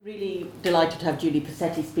Really delighted to have Julie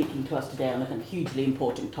Posetti speaking to us today on a hugely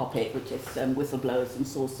important topic, which is whistleblowers and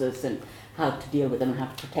sources and how to deal with them and how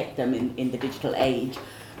to protect them in the digital age.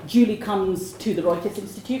 Julie comes to the Reuters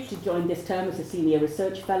Institute. She joined this term as a senior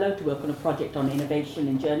research fellow to work on a project on innovation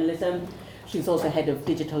in journalism. She's also head of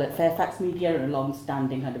digital at Fairfax Media and a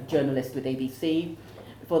long-standing kind of journalist with ABC.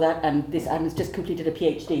 For that, and has just completed a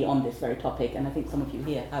PhD on this very topic, and I think some of you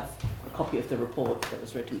here have a copy of the report that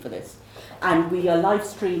was written for this. And we are live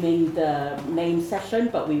streaming the main session,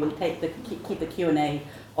 but we will keep the Q&A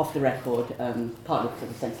off the record, partly because of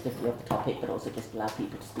the sensitivity of the topic, but also just allow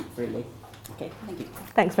people to speak freely. Okay, thank you.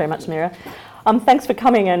 Thanks very much, Mira. Thanks for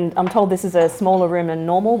coming, and I'm told this is a smaller room than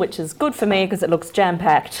normal, which is good for me because it looks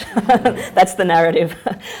jam-packed. That's the narrative.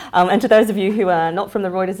 And to those of you who are not from the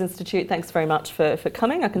Reuters Institute, thanks very much for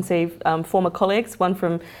coming. I can see former colleagues, one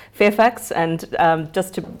from Fairfax, and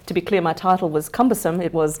just to be clear, my title was cumbersome.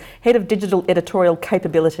 It was Head of Digital Editorial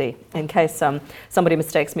Capability, in case somebody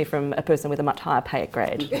mistakes me from a person with a much higher pay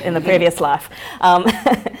grade in the previous life.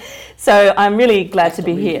 So I'm really glad to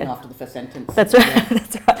be here. After the first sentence. That's right.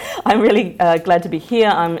 That's right. I'm really glad to be here.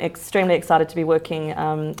 I'm extremely excited to be working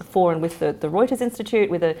for and with the Reuters Institute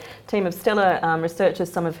with a team of stellar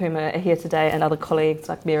researchers, some of whom are here today, and other colleagues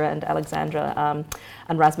like Mira and Alexandra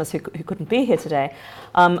and Rasmus who couldn't be here today.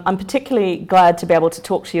 I'm particularly glad to be able to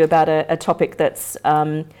talk to you about a topic that's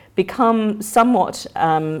become somewhat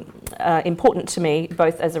important to me,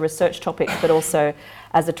 both as a research topic but also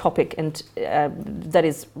as a topic that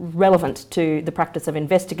is relevant to the practice of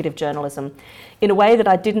investigative journalism in a way that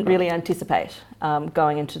I didn't really anticipate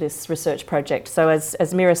going into this research project. So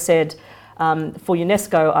as Mira said, for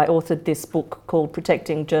UNESCO, I authored this book called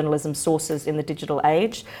Protecting Journalism Sources in the Digital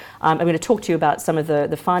Age. I'm going to talk to you about some of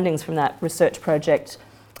the findings from that research project,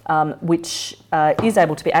 which is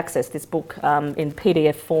able to be accessed, this book, in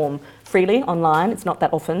PDF form freely online. It's not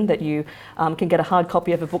that often that you can get a hard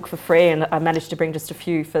copy of a book for free, and I managed to bring just a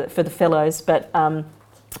few for the fellows, but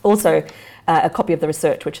also a copy of the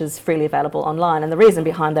research, which is freely available online. And the reason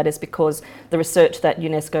behind that is because the research that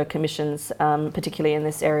UNESCO commissions, particularly in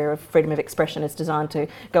this area of freedom of expression, is designed to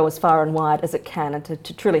go as far and wide as it can and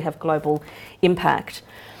to truly have global impact.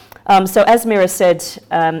 So as Mira said,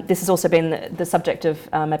 this has also been the subject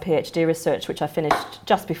of my PhD research, which I finished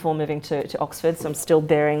just before moving to Oxford. So I'm still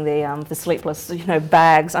bearing the sleepless,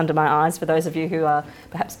 bags under my eyes. For those of you who are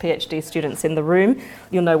perhaps PhD students in the room,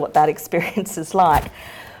 you'll know what that experience is like.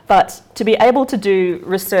 But to be able to do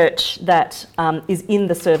research that is in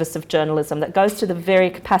the service of journalism, that goes to the very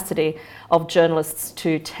capacity of journalists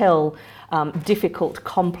to tell difficult,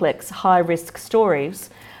 complex, high-risk stories,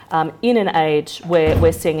 in an age where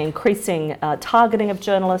we're seeing increasing targeting of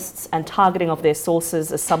journalists and targeting of their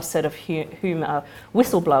sources, a subset of whom are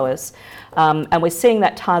whistleblowers. And we're seeing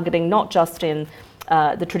that targeting not just in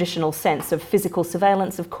the traditional sense of physical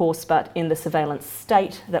surveillance, of course, but in the surveillance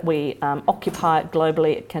state that we occupy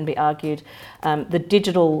globally, it can be argued. The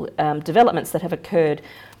digital developments that have occurred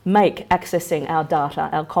make accessing our data,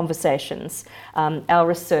 our conversations, our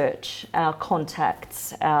research, our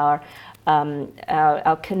contacts, our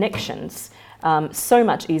connections so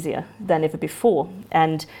much easier than ever before.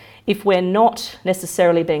 And if we're not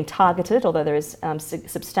necessarily being targeted, although there is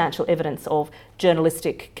substantial evidence of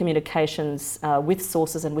journalistic communications with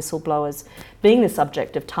sources and whistleblowers being the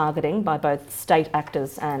subject of targeting by both state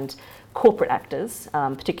actors and corporate actors,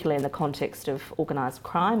 particularly in the context of organised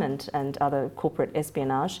crime and other corporate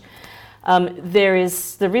espionage, there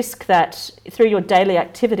is the risk that through your daily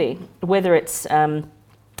activity, whether it's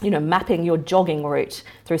mapping your jogging route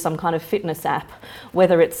through some kind of fitness app,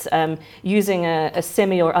 whether it's using a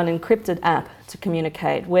semi or unencrypted app to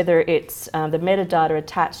communicate, whether it's the metadata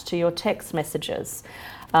attached to your text messages,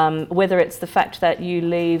 whether it's the fact that you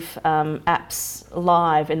leave apps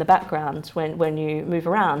live in the background when you move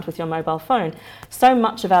around with your mobile phone. So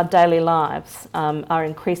much of our daily lives are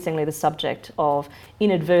increasingly the subject of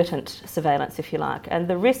inadvertent surveillance, if you like. And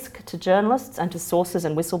the risk to journalists and to sources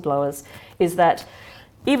and whistleblowers is that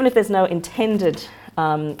even if there's no intended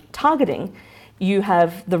targeting, you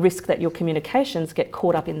have the risk that your communications get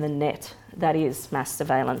caught up in the net that is mass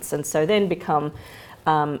surveillance, and so then become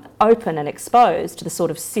open and exposed to the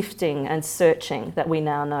sort of sifting and searching that we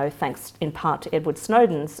now know, thanks in part to Edward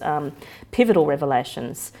Snowden's pivotal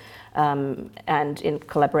revelations. And in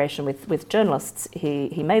collaboration with journalists,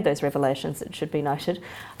 he made those revelations, it should be noted,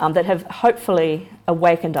 that have hopefully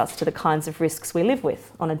awakened us to the kinds of risks we live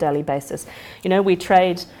with on a daily basis. We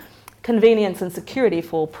trade convenience and security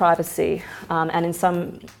for privacy, and in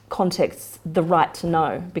some contexts, the right to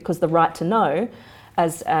know, because the right to know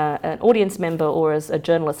as an audience member or as a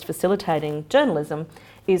journalist facilitating journalism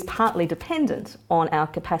is partly dependent on our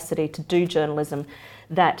capacity to do journalism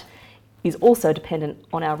that is also dependent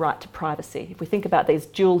on our right to privacy. If we think about these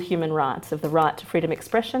dual human rights of the right to freedom of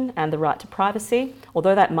expression and the right to privacy,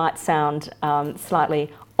 although that might sound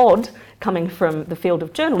slightly odd coming from the field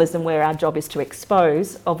of journalism where our job is to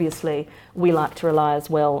expose, obviously we like to rely as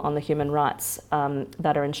well on the human rights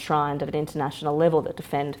that are enshrined at an international level that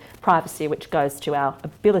defend privacy, which goes to our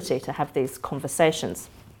ability to have these conversations.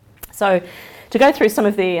 So to go through some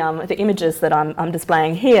of the images that I'm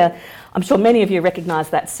displaying here, I'm sure many of you recognise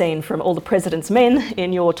that scene from All the President's Men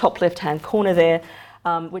in your top left-hand corner there,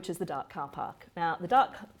 which is the dark car park. Now, the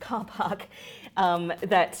dark car park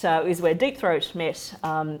that is where Deep Throat met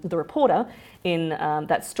the reporter in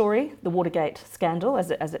that story, the Watergate scandal,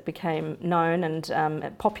 as it became known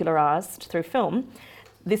and popularised through film.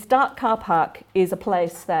 This dark car park is a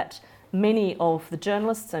place that many of the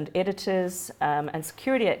journalists and editors and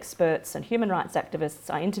security experts and human rights activists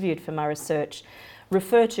I interviewed for my research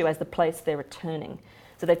refer to as the place they're returning.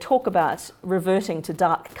 So they talk about reverting to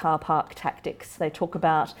dark car park tactics. They talk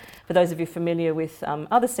about, for those of you familiar with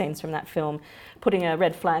other scenes from that film, putting a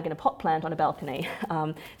red flag in a pot plant on a balcony,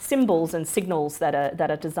 symbols and signals that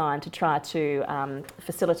are designed to try to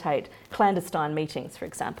facilitate clandestine meetings, for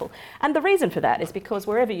example. And the reason for that is because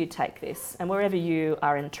wherever you take this, and wherever you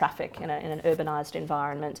are in traffic in an urbanised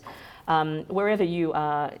environment, wherever you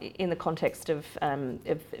are in the context of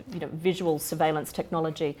visual surveillance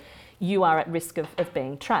technology, you are at risk of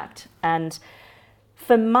being tracked. And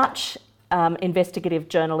for much investigative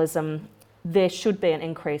journalism, there should be an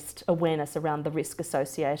increased awareness around the risk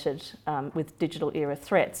associated with digital era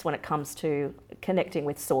threats when it comes to connecting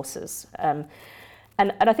with sources. And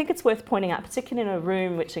I think it's worth pointing out, particularly in a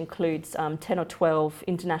room which includes 10 or 12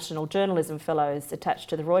 international journalism fellows attached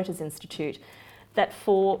to the Reuters Institute, that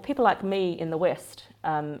for people like me in the West,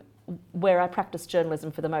 where I practiced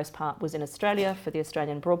journalism for the most part was in Australia for the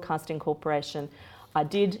Australian Broadcasting Corporation. I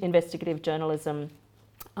did investigative journalism.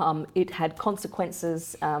 It had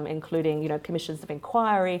consequences, including commissions of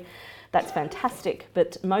inquiry. That's fantastic,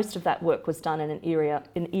 but most of that work was done in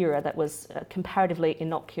an era that was comparatively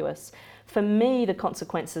innocuous. For me, the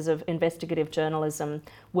consequences of investigative journalism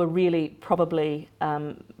were really probably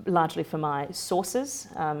largely for my sources,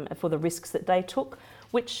 for the risks that they took,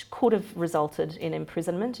 which could have resulted in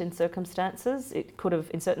imprisonment in circumstances. It could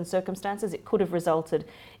have, in certain circumstances, it could have resulted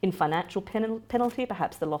in financial penalty,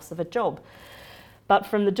 perhaps the loss of a job. But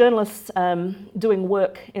from the journalists doing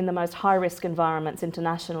work in the most high-risk environments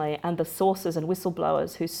internationally and the sources and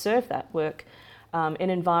whistleblowers who serve that work in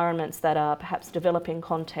environments that are perhaps developing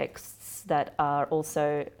contexts that are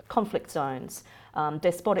also conflict zones,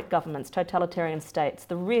 despotic governments, totalitarian states,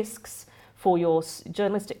 the risks for your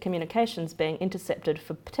journalistic communications being intercepted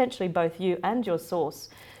for potentially both you and your source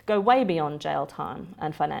go way beyond jail time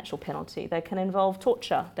and financial penalty. They can involve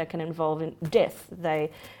torture, they can involve death, they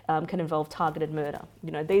can involve targeted murder.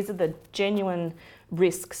 These are the genuine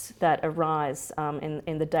risks that arise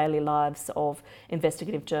in the daily lives of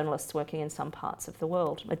investigative journalists working in some parts of the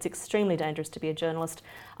world. It's extremely dangerous to be a journalist.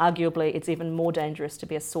 Arguably, it's even more dangerous to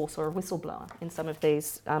be a source or a whistleblower in some of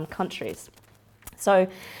these countries. So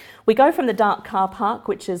we go from the dark car park,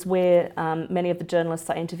 which is where many of the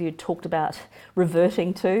journalists I interviewed talked about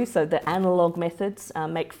reverting to, so the analogue methods,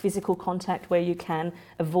 make physical contact where you can,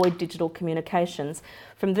 avoid digital communications.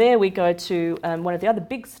 From there we go to one of the other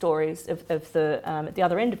big stories of the at the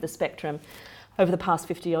other end of the spectrum over the past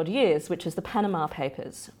 50-odd years, which is the Panama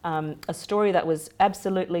Papers, a story that was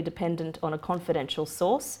absolutely dependent on a confidential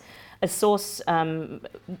source, a source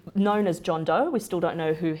known as John Doe. We still don't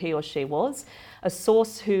know who he or she was, a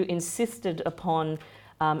source who insisted upon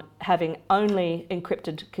having only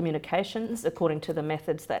encrypted communications according to the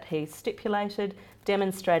methods that he stipulated,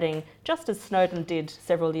 demonstrating, just as Snowden did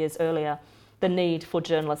several years earlier, the need for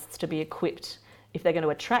journalists to be equipped if they're going to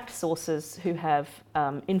attract sources who have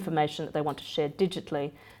information that they want to share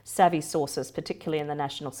digitally, savvy sources, particularly in the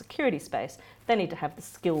national security space, they need to have the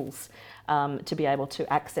skills to be able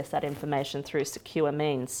to access that information through secure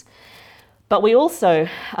means. But we also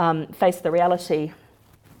face the reality,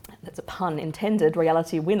 that's a pun intended,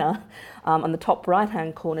 reality winner on the top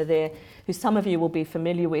right-hand corner there, who some of you will be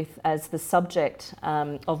familiar with as the subject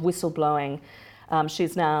of whistleblowing.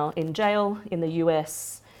 She's now in jail in the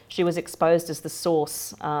US. She was exposed as the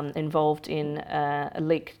source involved in a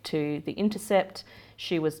leak to The Intercept.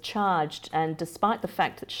 She was charged, and despite the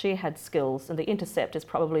fact that she had skills, and The Intercept is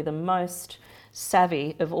probably the most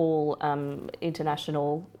savvy of all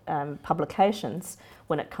international publications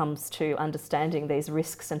when it comes to understanding these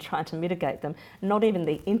risks and trying to mitigate them, not even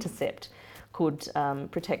The Intercept could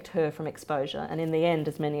protect her from exposure. And in the end,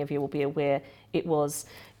 as many of you will be aware, it was,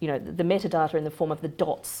 the metadata in the form of the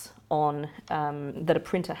dots on that a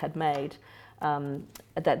printer had made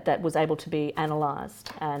that was able to be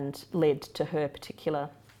analysed and led to her particular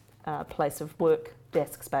place of work,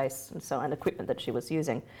 desk space, and so on, equipment that she was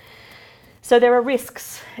using. So there are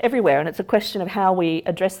risks everywhere, and it's a question of how we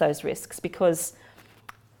address those risks, because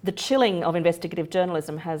the chilling of investigative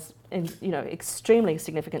journalism has, extremely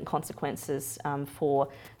significant consequences for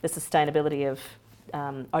the sustainability of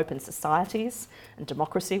open societies and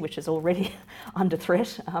democracy, which is already under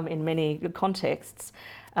threat in many contexts.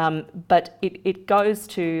 But it goes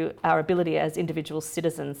to our ability as individual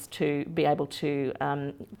citizens to be able to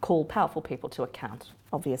call powerful people to account,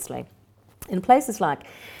 obviously. In places like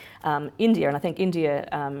India, and I think India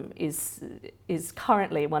is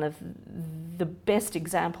currently one of the best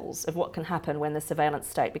examples of what can happen when the surveillance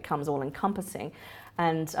state becomes all-encompassing.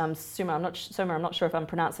 And Suma, I'm not sure if I'm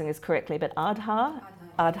pronouncing this correctly, but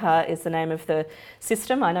Aadhaar is the name of the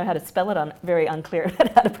system. I know how to spell it. I'm very unclear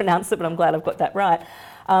about how to pronounce it, but I'm glad I've got that right.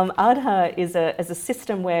 Aadhaar is a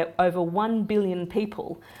system where over 1 billion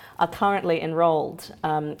people are currently enrolled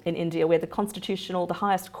in India, where the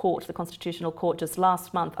highest court, the Constitutional Court, just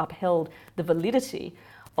last month upheld the validity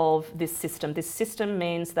of this system. This system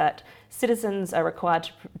means that citizens are required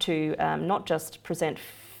to not just present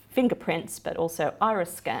fingerprints, but also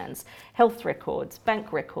iris scans, health records,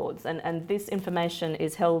 bank records, and this information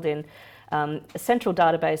is held in a central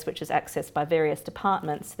database which is accessed by various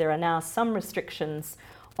departments. There are now some restrictions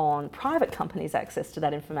on private companies' access to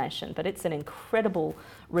that information, but it's an incredible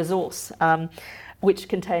resource which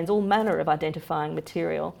contains all manner of identifying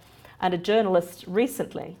material. And a journalist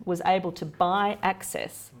recently was able to buy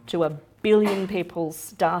access to 1 billion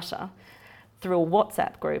people's data through a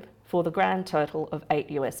WhatsApp group for the grand total of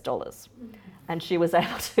 $8. And she was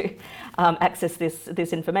able to access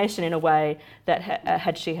this information in a way that,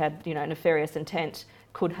 had she had nefarious intent,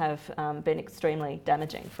 could have been extremely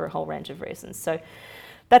damaging for a whole range of reasons. So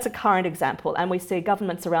that's a current example, and we see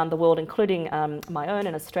governments around the world, including my own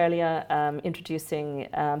in Australia, introducing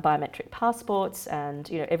biometric passports, and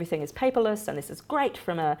everything is paperless, and this is great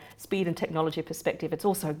from a speed and technology perspective. It's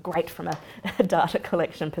also great from a data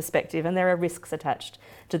collection perspective, and there are risks attached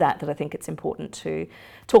to that I think it's important to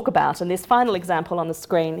talk about. And this final example on the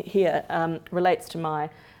screen here relates to my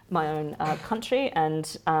own country,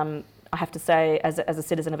 and I have to say, as a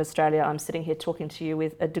citizen of Australia, I'm sitting here talking to you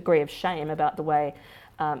with a degree of shame about the way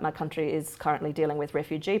my country is currently dealing with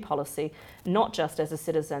refugee policy, not just as a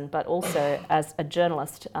citizen, but also as a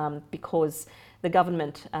journalist, because the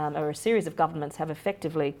government, or a series of governments, have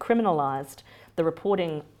effectively criminalised the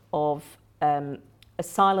reporting of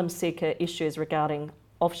asylum seeker issues regarding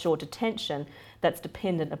offshore detention that's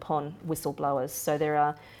dependent upon whistleblowers. So there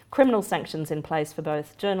are criminal sanctions in place for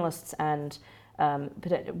both journalists and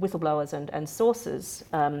whistleblowers and sources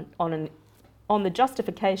on the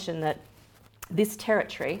justification that this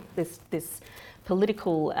territory, this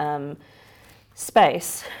political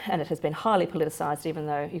space, and it has been highly politicised, even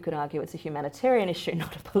though you could argue it's a humanitarian issue,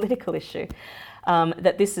 not a political issue,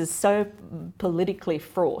 that this is so politically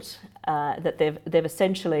fraught that they've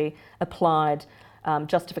essentially applied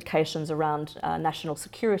justifications around national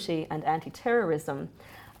security and anti-terrorism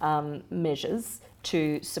measures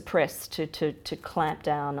to suppress, to clamp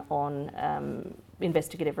down on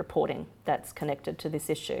investigative reporting that's connected to this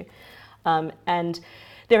issue. And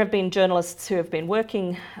there have been journalists who have been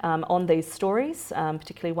working on these stories,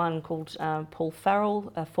 particularly one called Paul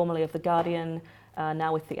Farrell, formerly of The Guardian,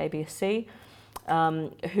 now with the ABC,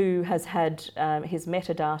 who has had his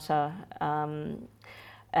metadata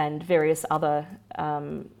and various other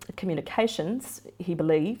communications, he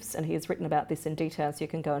believes, and he has written about this in detail, so you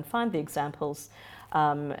can go and find the examples,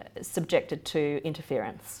 subjected to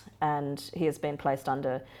interference. And he has been placed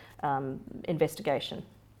under investigation,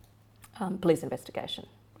 police investigation,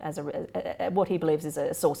 as what he believes is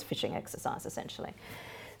a source phishing exercise, essentially.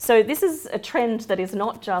 So this is a trend that is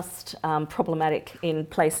not just problematic in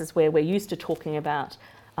places where we're used to talking about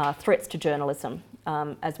threats to journalism.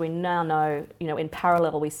 As we now know, in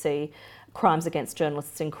parallel we see crimes against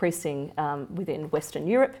journalists increasing within Western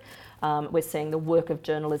Europe. We're seeing the work of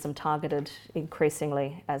journalism targeted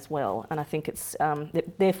increasingly as well. And I think it's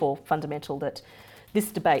therefore fundamental that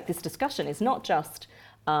this debate, this discussion, is not just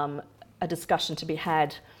a discussion to be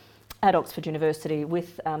had at Oxford University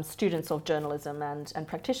with students of journalism and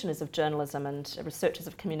practitioners of journalism and researchers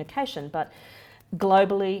of communication, but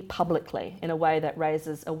globally, publicly, in a way that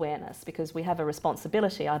raises awareness, because we have a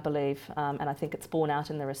responsibility, I believe, and I think it's borne out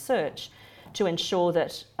in the research, to ensure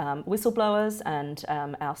that whistleblowers and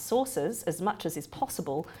our sources, as much as is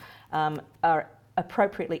possible, are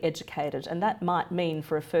appropriately educated, and that might mean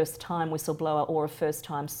for a first-time whistleblower or a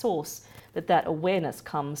first-time source that awareness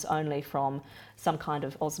comes only from some kind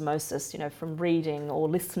of osmosis, from reading or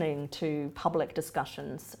listening to public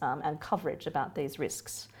discussions and coverage about these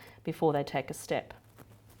risks before they take a step.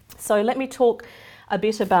 So let me talk a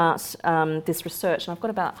bit about this research, and I've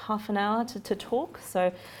got about half an hour to talk.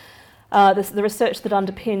 So the research that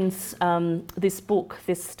underpins this book,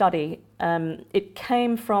 this study, it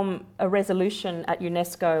came from a resolution at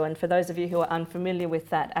UNESCO, and for those of you who are unfamiliar with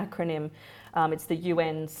that acronym, it's the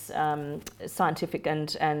UN's scientific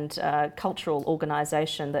and cultural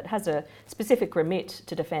organisation that has a specific remit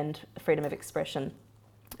to defend freedom of expression.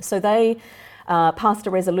 So they passed a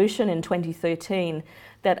resolution in 2013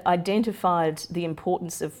 that identified the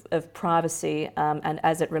importance of privacy and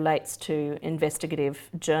as it relates to investigative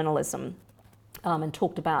journalism, and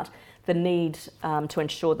talked about the need to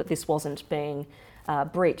ensure that this wasn't being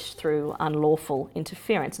breached through unlawful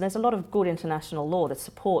interference. And there's a lot of good international law that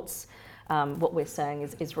supports what we're saying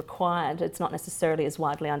is required. It's not necessarily as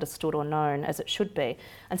widely understood or known as it should be.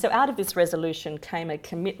 And so out of this resolution came a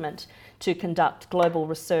commitment to conduct global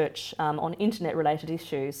research on internet-related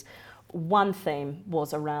issues. One theme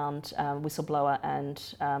was around whistleblower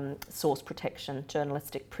and source protection,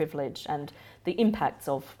 journalistic privilege, and the impacts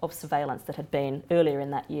of surveillance that had been earlier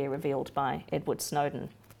in that year revealed by Edward Snowden.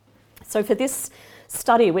 So for this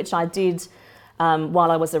study, which I did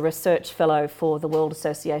while I was a research fellow for the World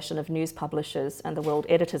Association of News Publishers and the World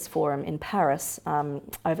Editors Forum in Paris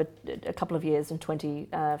over a couple of years in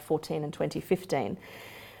 2014 and 2015,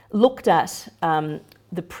 looked at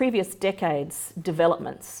the previous decade's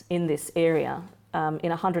developments in this area in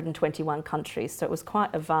 121 countries. So it was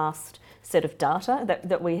quite a vast set of data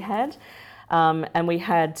that we had. And we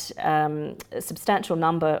had a substantial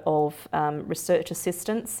number of research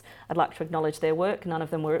assistants. I'd like to acknowledge their work. None of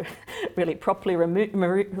them were really properly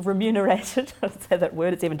remunerated. I'd say that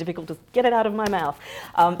word, it's even difficult to get it out of my mouth.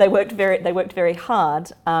 They worked very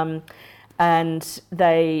hard, and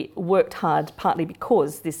they worked hard partly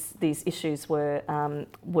because these issues were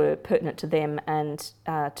pertinent to them and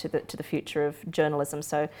to the future of journalism.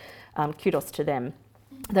 So kudos to them.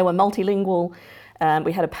 They were multilingual.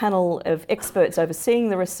 We had a panel of experts overseeing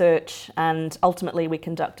the research, and ultimately we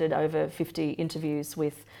conducted over 50 interviews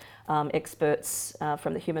with experts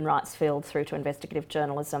from the human rights field through to investigative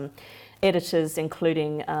journalism, editors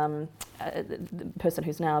including the person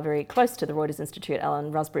who's now very close to the Reuters Institute,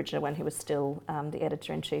 Alan Rusbridger, when he was still the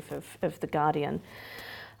editor-in-chief of The Guardian.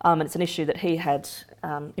 And it's an issue that he had,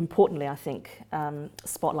 importantly I think,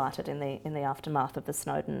 spotlighted in the aftermath of the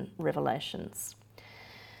Snowden revelations.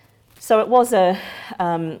 So it was a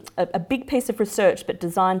big piece of research, but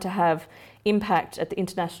designed to have impact at the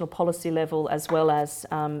international policy level as well as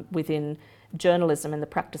within journalism and the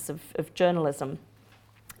practice of journalism.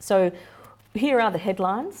 So here are the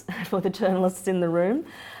headlines for the journalists in the room.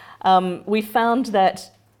 We found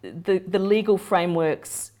that the legal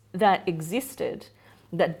frameworks that existed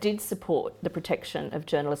that did support the protection of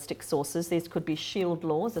journalistic sources, these could be shield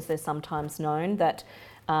laws, as they're sometimes known, that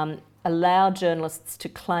allow journalists to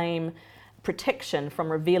claim protection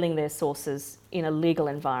from revealing their sources in a legal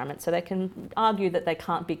environment. So they can argue that they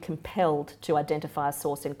can't be compelled to identify a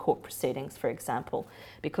source in court proceedings, for example,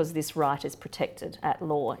 because this right is protected at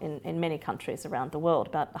law in many countries around the world.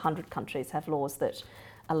 About 100 countries have laws that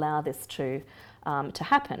allow this to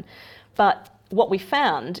happen. But what we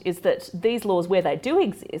found is that these laws, where they do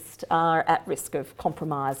exist, are at risk of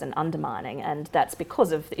compromise and undermining, and that's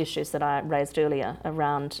because of the issues that I raised earlier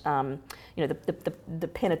around the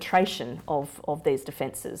penetration of these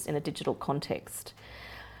defences in a digital context.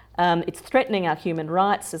 It's threatening our human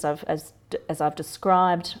rights, as I've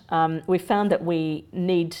described. We found that we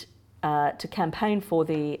need to campaign for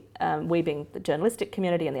we being the journalistic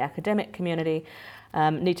community and the academic community,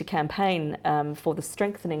 need to campaign for the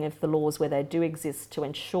strengthening of the laws where they do exist to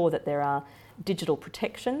ensure that there are digital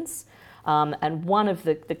protections. And one of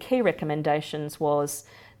the key recommendations was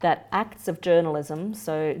that acts of journalism,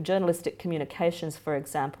 so journalistic communications, for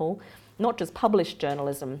example, not just published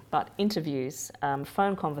journalism, but interviews,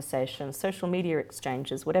 phone conversations, social media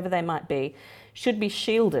exchanges, whatever they might be, should be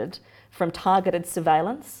shielded from targeted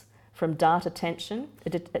surveillance, from data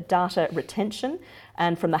retention,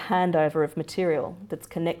 and from the handover of material that's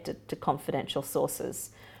connected to confidential sources.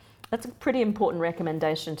 That's a pretty important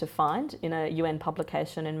recommendation to find in a UN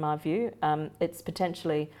publication, in my view. It's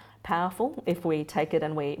potentially powerful if we take it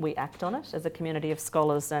and we act on it as a community of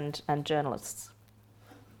scholars and journalists.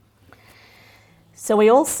 So we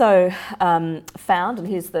also found, and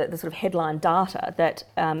here's the sort of headline data, that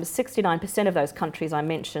 69% of those countries I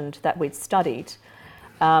mentioned that we'd studied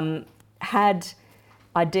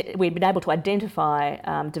we'd been able to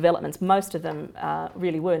identify developments. Most of them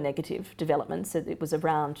really were negative developments. It was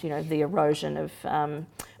around, the erosion of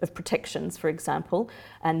protections, for example,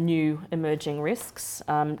 and new emerging risks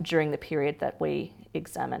during the period that we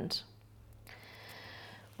examined.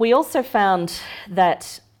 We also found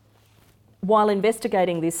that while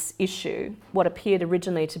investigating this issue, what appeared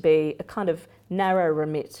originally to be a kind of narrow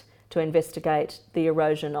remit to investigate the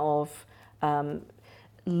erosion of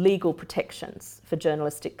legal protections for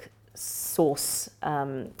journalistic source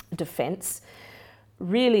defence,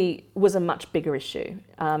 really was a much bigger issue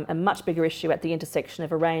at the intersection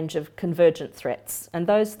of a range of convergent threats. And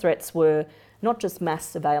those threats were not just mass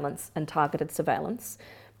surveillance and targeted surveillance,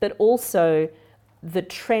 but also the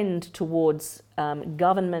trend towards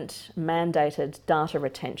government-mandated data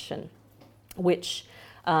retention, which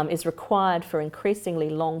is required for increasingly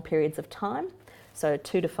long periods of time. So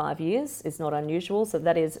 2 to 5 years is not unusual. So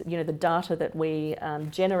that is, the data that we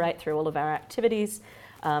generate through all of our activities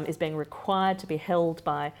is being required to be held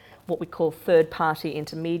by what we call third-party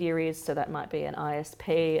intermediaries. So that might be an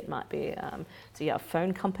ISP, it might be a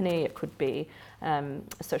phone company, it could be a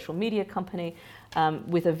social media company,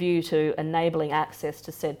 with a view to enabling access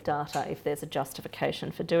to said data if there's a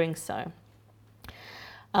justification for doing so.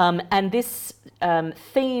 And this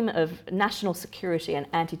theme of national security and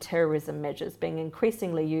anti-terrorism measures being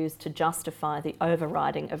increasingly used to justify the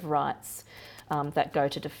overriding of rights that go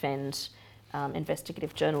to defend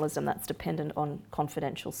investigative journalism that's dependent on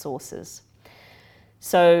confidential sources.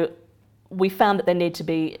 So we found that there need to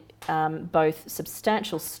be both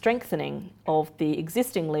substantial strengthening of the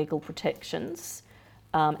existing legal protections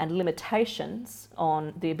and limitations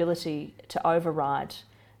on the ability to override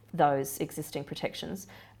those existing protections,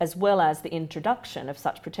 as well as the introduction of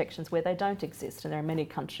such protections where they don't exist, and there are many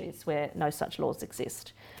countries where no such laws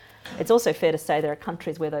exist. It's also fair to say there are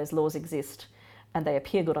countries where those laws exist and they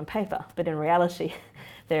appear good on paper, but in reality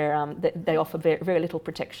they offer very little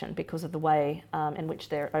protection because of the way in which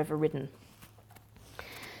they're overridden.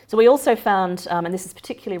 So we also found, and this is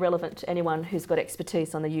particularly relevant to anyone who's got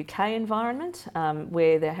expertise on the UK environment,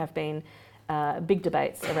 where there have been big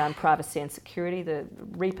debates around privacy and security, the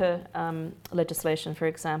REPA legislation, for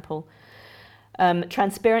example.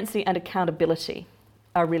 Transparency and accountability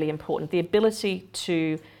are really important. The ability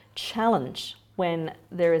to challenge when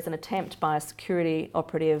there is an attempt by a security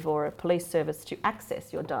operative or a police service to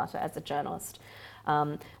access your data as a journalist,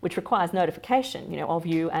 which requires notification, of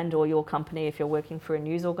you and or your company if you're working for a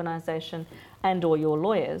news organisation, and or your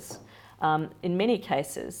lawyers. In many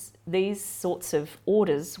cases, these sorts of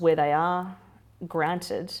orders where they are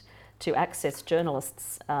granted to access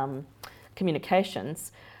journalists'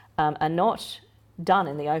 communications are not done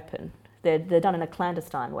in the open. They're done in a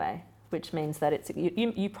clandestine way, which means that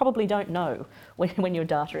you probably don't know when your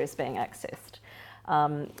data is being accessed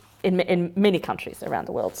in many countries around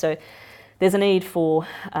the world. So there's a need for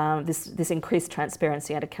this increased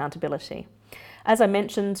transparency and accountability. As I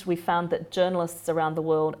mentioned, we found that journalists around the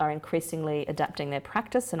world are increasingly adapting their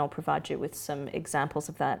practice, and I'll provide you with some examples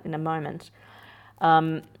of that in a moment.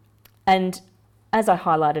 And as I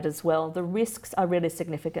highlighted as well, the risks are really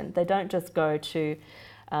significant. They don't just go to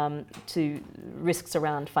risks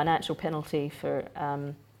around financial penalty for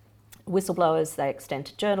whistleblowers, they extend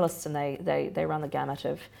to journalists, and they run the gamut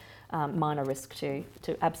of minor risk to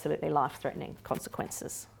absolutely life-threatening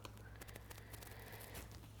consequences.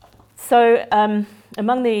 So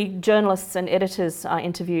among the journalists and editors I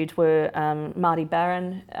interviewed were Marty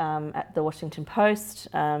Barron at the Washington Post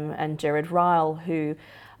and Gerard Ryle, who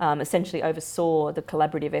essentially oversaw the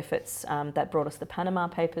collaborative efforts that brought us the Panama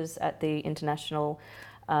Papers at the International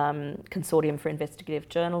Consortium for Investigative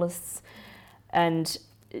Journalists. And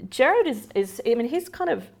Gerard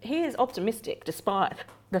he is optimistic despite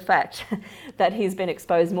the fact that he's been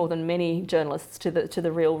exposed more than many journalists to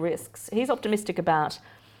the real risks. He's optimistic about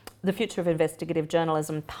the future of investigative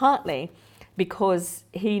journalism, partly because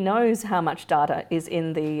he knows how much data is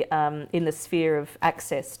in the sphere of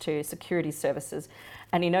access to security services,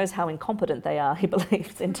 and he knows how incompetent they are, he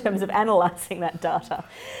believes, in terms of analysing that data.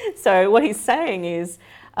 So what he's saying is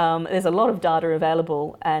there's a lot of data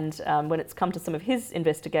available, and when it's come to some of his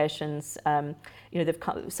investigations,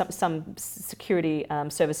 some security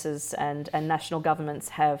services and national governments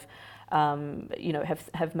have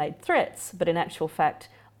made threats, but in actual fact,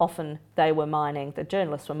 often the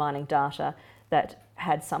journalists were mining data that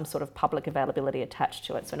had some sort of public availability attached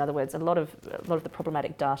to it. So in other words, a lot of the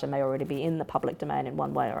problematic data may already be in the public domain in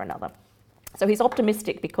one way or another. So he's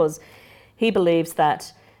optimistic because he believes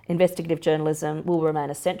that investigative journalism will remain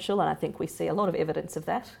essential, and I think we see a lot of evidence of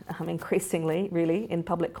that increasingly, really, in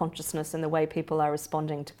public consciousness and the way people are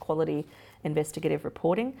responding to quality investigative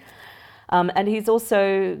reporting. And he's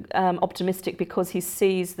also optimistic because he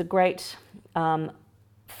sees the great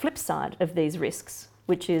flip side of these risks,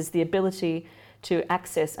 which is the ability to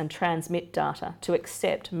access and transmit data, to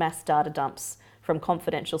accept mass data dumps from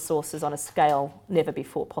confidential sources on a scale never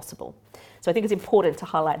before possible. So I think it's important to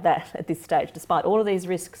highlight that at this stage. Despite all of these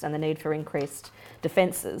risks and the need for increased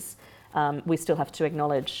defences, we still have to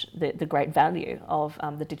acknowledge the great value of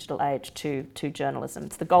the digital age to journalism.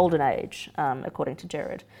 It's the golden age, according to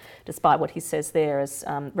Gerard, despite what he says there as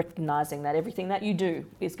recognising that everything that you do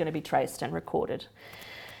is going to be traced and recorded.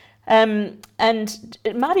 And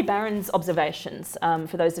Marty Barron's observations,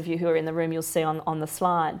 for those of you who are in the room, you'll see on the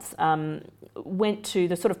slides, went to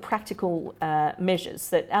the sort of practical measures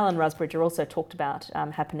that Alan Rusbridger also talked about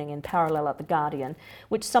happening in parallel at The Guardian,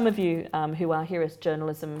 which some of you who are here as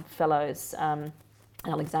journalism fellows,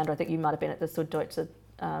 Alexandra, I think you might have been at the Süddeutsche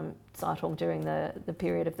Zeitung during the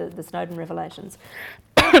period of the Snowden revelations,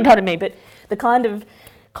 pardon me, but the kind of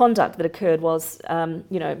conduct that occurred was,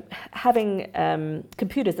 having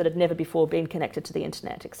computers that had never before been connected to the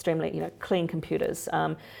internet, extremely, clean computers,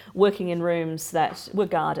 working in rooms that were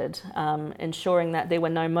guarded, ensuring that there were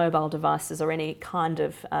no mobile devices or any kind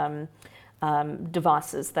of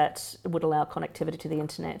devices that would allow connectivity to the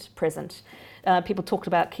internet present. People talked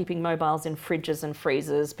about keeping mobiles in fridges and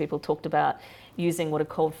freezers. People talked about using what are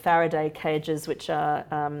called Faraday cages, which are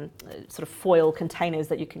sort of foil containers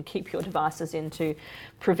that you can keep your devices in to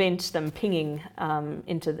prevent them pinging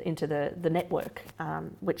into the network,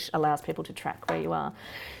 which allows people to track where you are.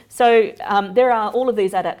 So there are all of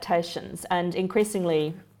these adaptations, and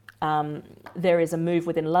increasingly there is a move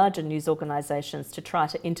within larger news organisations to try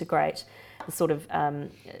to integrate the sort of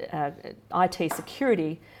IT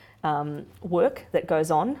security work that goes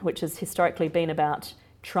on, which has historically been about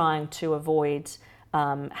trying to avoid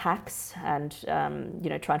hacks and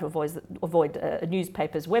trying to avoid a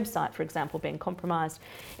newspaper's website, for example, being compromised.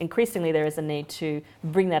 Increasingly, there is a need to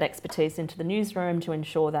bring that expertise into the newsroom to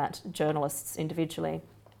ensure that journalists individually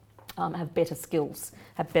have better skills,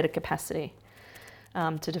 have better capacity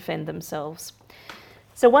to defend themselves.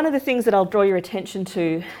 So one of the things that I'll draw your attention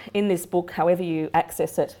to in this book, however you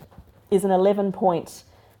access it, is an 11-point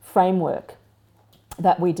framework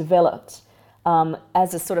that we developed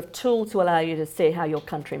as a sort of tool to allow you to see how your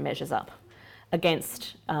country measures up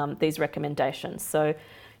against these recommendations. So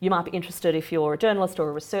you might be interested, if you're a journalist or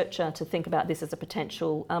a researcher, to think about this as a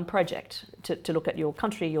potential project, to look at your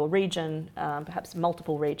country, your region, perhaps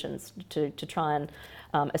multiple regions, to try and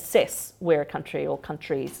assess where a country or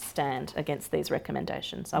countries stand against these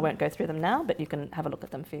recommendations. I won't go through them now, but you can have a look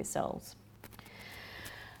at them for yourselves.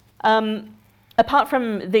 Apart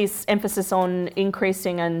from this emphasis on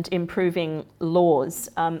increasing and improving laws,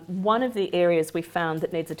 one of the areas we found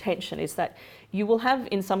that needs attention is that you will have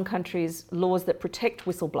in some countries laws that protect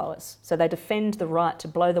whistleblowers. So they defend the right to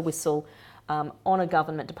blow the whistle on a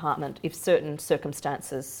government department if certain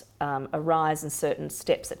circumstances arise and certain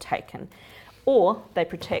steps are taken. Or they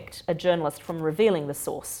protect a journalist from revealing the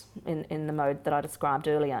source in the mode that I described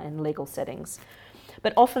earlier in legal settings.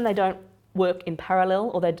 But often they don't work in parallel,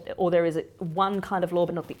 or there is one kind of law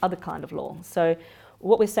but not the other kind of law. So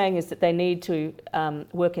what we're saying is that they need to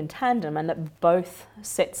work in tandem, and that both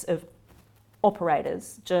sets of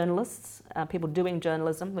operators, journalists, people doing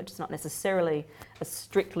journalism, which is not necessarily a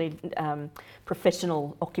strictly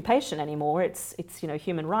professional occupation anymore. It's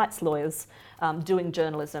human rights lawyers doing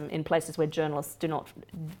journalism in places where journalists do not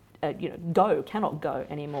cannot go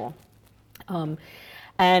anymore.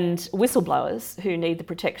 And whistleblowers who need the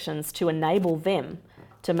protections to enable them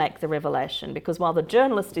to make the revelation, because while the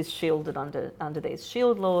journalist is shielded under these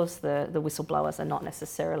shield laws, the whistleblowers are not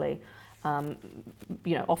necessarily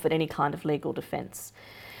offered any kind of legal defence.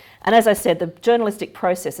 And as I said, the journalistic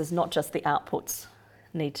process is not just the outputs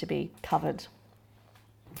need to be covered.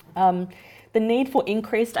 The need for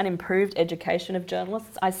increased and improved education of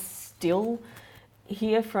journalists, I still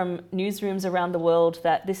hear from newsrooms around the world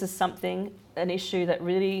that this is an issue that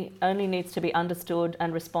really only needs to be understood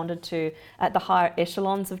and responded to at the higher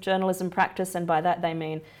echelons of journalism practice, and by that they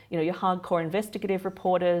mean your hardcore investigative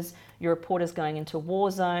reporters, your reporters going into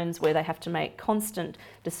war zones where they have to make constant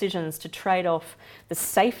decisions to trade off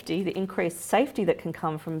the increased safety that can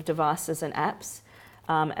come from devices and apps.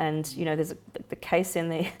 There's the case in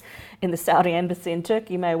the Saudi embassy in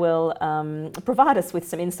Turkey may well provide us with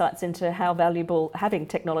some insights into how valuable having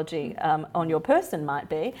technology on your person might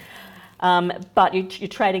be. But you're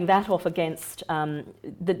trading that off against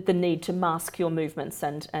the need to mask your movements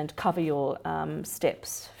and cover your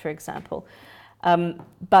steps, for example.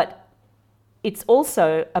 But it's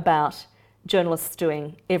also about journalists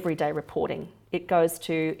doing everyday reporting. It goes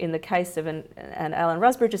to, in the case of, and Alan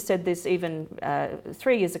Rusbridge has said this even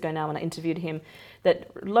 3 years ago now when I interviewed him,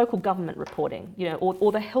 that local government reporting,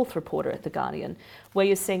 or the health reporter at The Guardian, where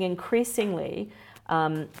you're seeing increasingly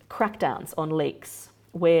crackdowns on leaks,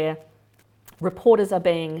 where reporters are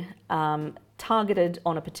being targeted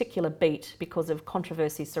on a particular beat because of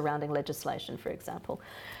controversy surrounding legislation, for example.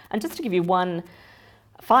 And just to give you one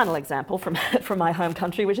final example from my home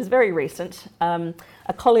country, which is very recent,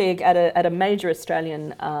 a colleague at a major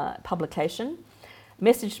Australian publication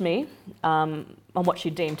messaged me, on what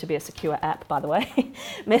she deemed to be a secure app, by the way,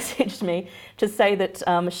 messaged me to say that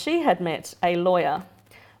she had met a lawyer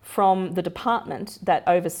from the department that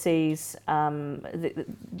oversees the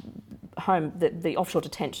offshore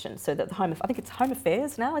detention. So that I think it's Home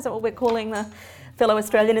Affairs now, is that what we're calling the fellow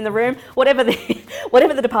Australian in the room? Whatever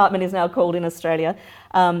the department is now called in Australia,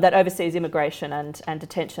 that oversees immigration and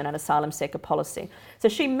detention and asylum seeker policy. So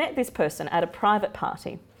she met this person at a private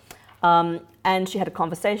party, and she had a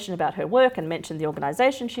conversation about her work and mentioned the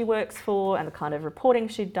organisation she works for and the kind of reporting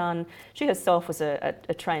she'd done. She herself was a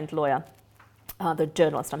trained lawyer, the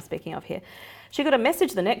journalist I'm speaking of here. She got a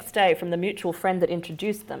message the next day from the mutual friend that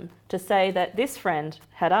introduced them to say that this friend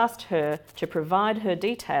had asked her to provide her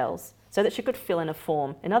details so that she could fill in a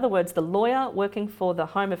form. In other words, the lawyer working for the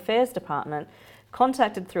Home Affairs Department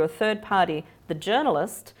contacted through a third party the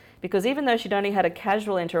journalist, because even though she'd only had a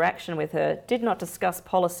casual interaction with her, did not discuss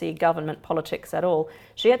policy, government, politics at all,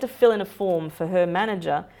 she had to fill in a form for her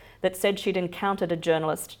manager that said she'd encountered a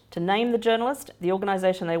journalist, to name the journalist, the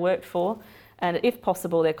organisation they worked for, and if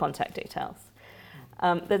possible, their contact details.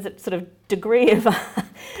 There's a sort of degree of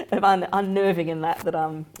unnerving in that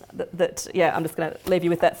I'm just going to leave you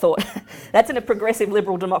with that thought. That's in a progressive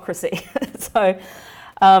liberal democracy.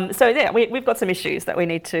 We've got some issues that we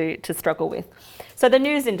need to struggle with. So the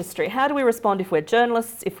news industry, how do we respond if we're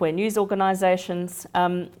journalists, if we're news organisations?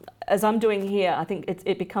 As I'm doing here, I think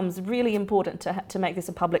it becomes really important to make this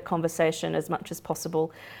a public conversation as much as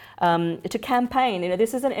possible. To campaign,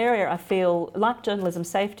 this is an area I feel, like journalism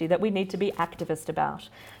safety, that we need to be activist about.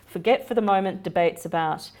 Forget for the moment debates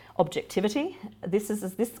about objectivity. This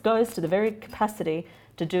goes to the very capacity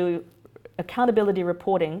to do accountability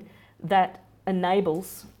reporting that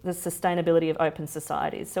enables the sustainability of open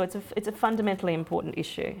societies. So it's a fundamentally important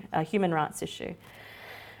issue, a human rights issue.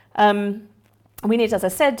 We need, as I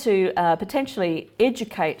said, to potentially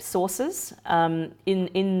educate sources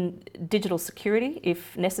in digital security,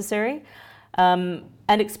 if necessary, and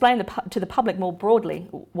explain to the public more broadly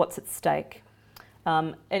what's at stake.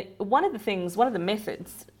 And one of the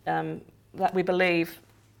methods that we believe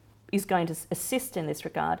is going to assist in this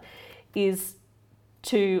regard is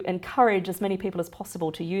to encourage as many people as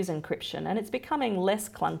possible to use encryption, and it's becoming less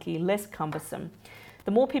clunky, less cumbersome.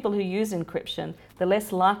 The more people who use encryption, the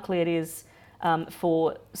less likely it is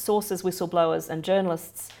for sources, whistleblowers and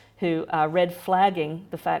journalists who are red flagging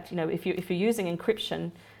the fact, if you're using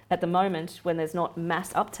encryption at the moment when there's not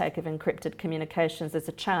mass uptake of encrypted communications, there's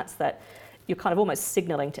a chance that you're kind of almost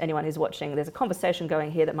signalling to anyone who's watching, there's a conversation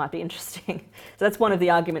going here that might be interesting. So that's one of the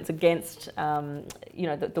arguments against, the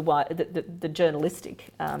journalistic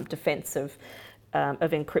defence of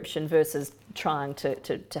encryption versus trying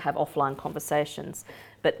to have offline conversations.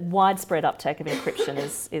 But widespread uptake of encryption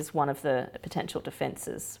is one of the potential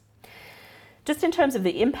defences. Just in terms of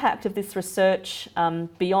the impact of this research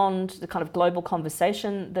beyond the kind of global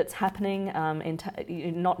conversation that's happening,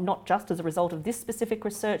 not just as a result of this specific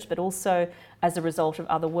research, but also as a result of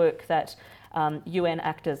other work that UN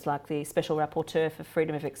actors like the Special Rapporteur for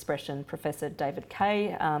Freedom of Expression, Professor David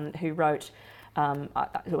Kay, who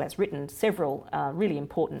has written several really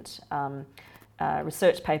important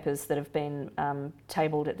research papers that have been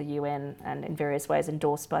tabled at the UN and in various ways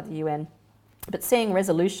endorsed by the UN. But seeing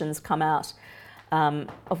resolutions come out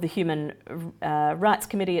of the Human Rights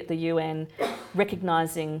Committee at the UN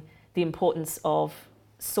recognising the importance of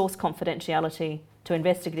source confidentiality to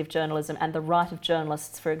investigative journalism and the right of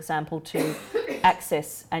journalists, for example, to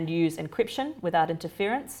access and use encryption without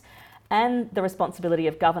interference, and the responsibility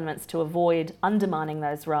of governments to avoid undermining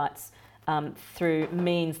those rights through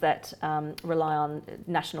means that rely on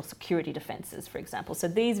national security defences, for example. So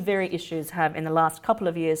these very issues have, in the last couple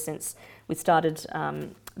of years since we started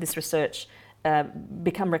this research,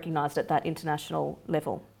 become recognised at that international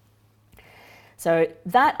level. So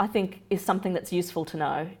that, I think, is something that's useful to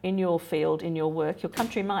know in your field, in your work. Your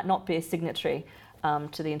country might not be a signatory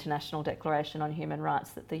to the International Declaration on Human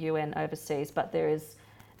Rights that the UN oversees, but there is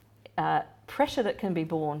pressure that can be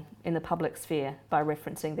borne in the public sphere by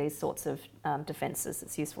referencing these sorts of defences.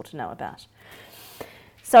 It's useful to know about.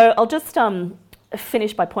 So I'll just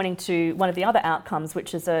finish by pointing to one of the other outcomes,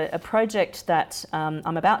 which is a project that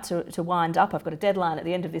I'm about to wind up. I've got a deadline at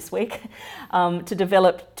the end of this week to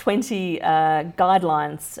develop 20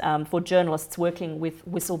 guidelines for journalists working with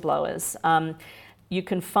whistleblowers. You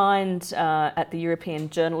can find at the European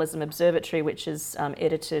Journalism Observatory, which is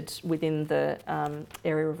edited within the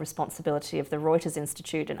area of responsibility of the Reuters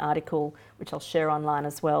Institute, an article which I'll share online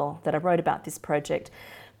as well that I wrote about this project.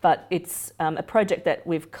 But it's a project that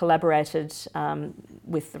we've collaborated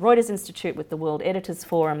with the Reuters Institute, with the World Editors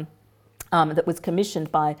Forum, that was commissioned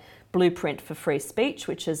by Blueprint for Free Speech,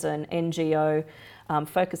 which is an NGO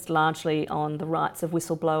focused largely on the rights of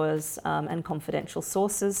whistleblowers and confidential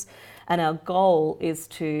sources. And our goal is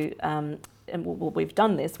to, and we've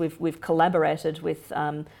done this, we've collaborated with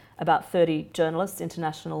about 30 journalists,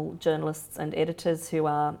 international journalists and editors who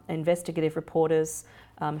are investigative reporters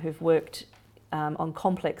who've worked on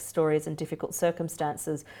complex stories and difficult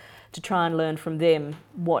circumstances, to try and learn from them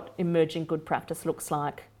what emerging good practice looks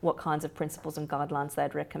like, what kinds of principles and guidelines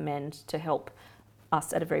they'd recommend to help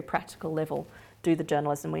us at a very practical level do the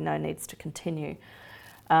journalism we know needs to continue.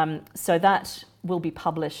 So that will be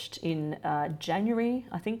published in January,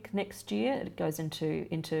 I think, next year. It goes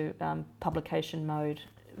into publication mode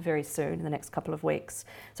very soon, in the next couple of weeks.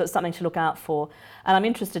 So it's something to look out for. And I'm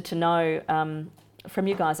interested to know from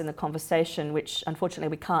you guys in the conversation, which unfortunately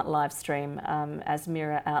we can't live stream, as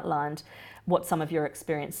Mira outlined, what some of your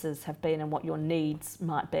experiences have been and what your needs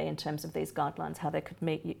might be in terms of these guidelines, how they could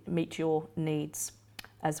meet your needs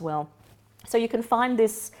as well. So you can find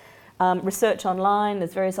this research online.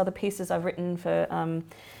 There's various other pieces I've written for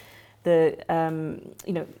the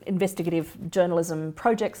investigative journalism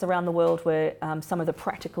projects around the world where some of the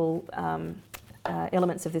practical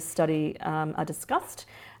elements of this study are discussed.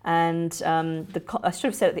 And I should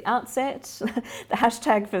have said at the outset, the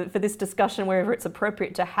hashtag for this discussion, wherever it's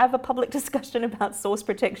appropriate to have a public discussion about source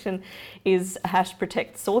protection, is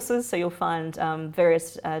 #ProtectSources. So you'll find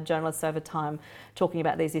various journalists over time talking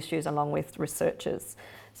about these issues along with researchers.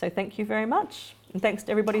 So thank you very much. And thanks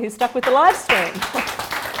to everybody who stuck with the live stream.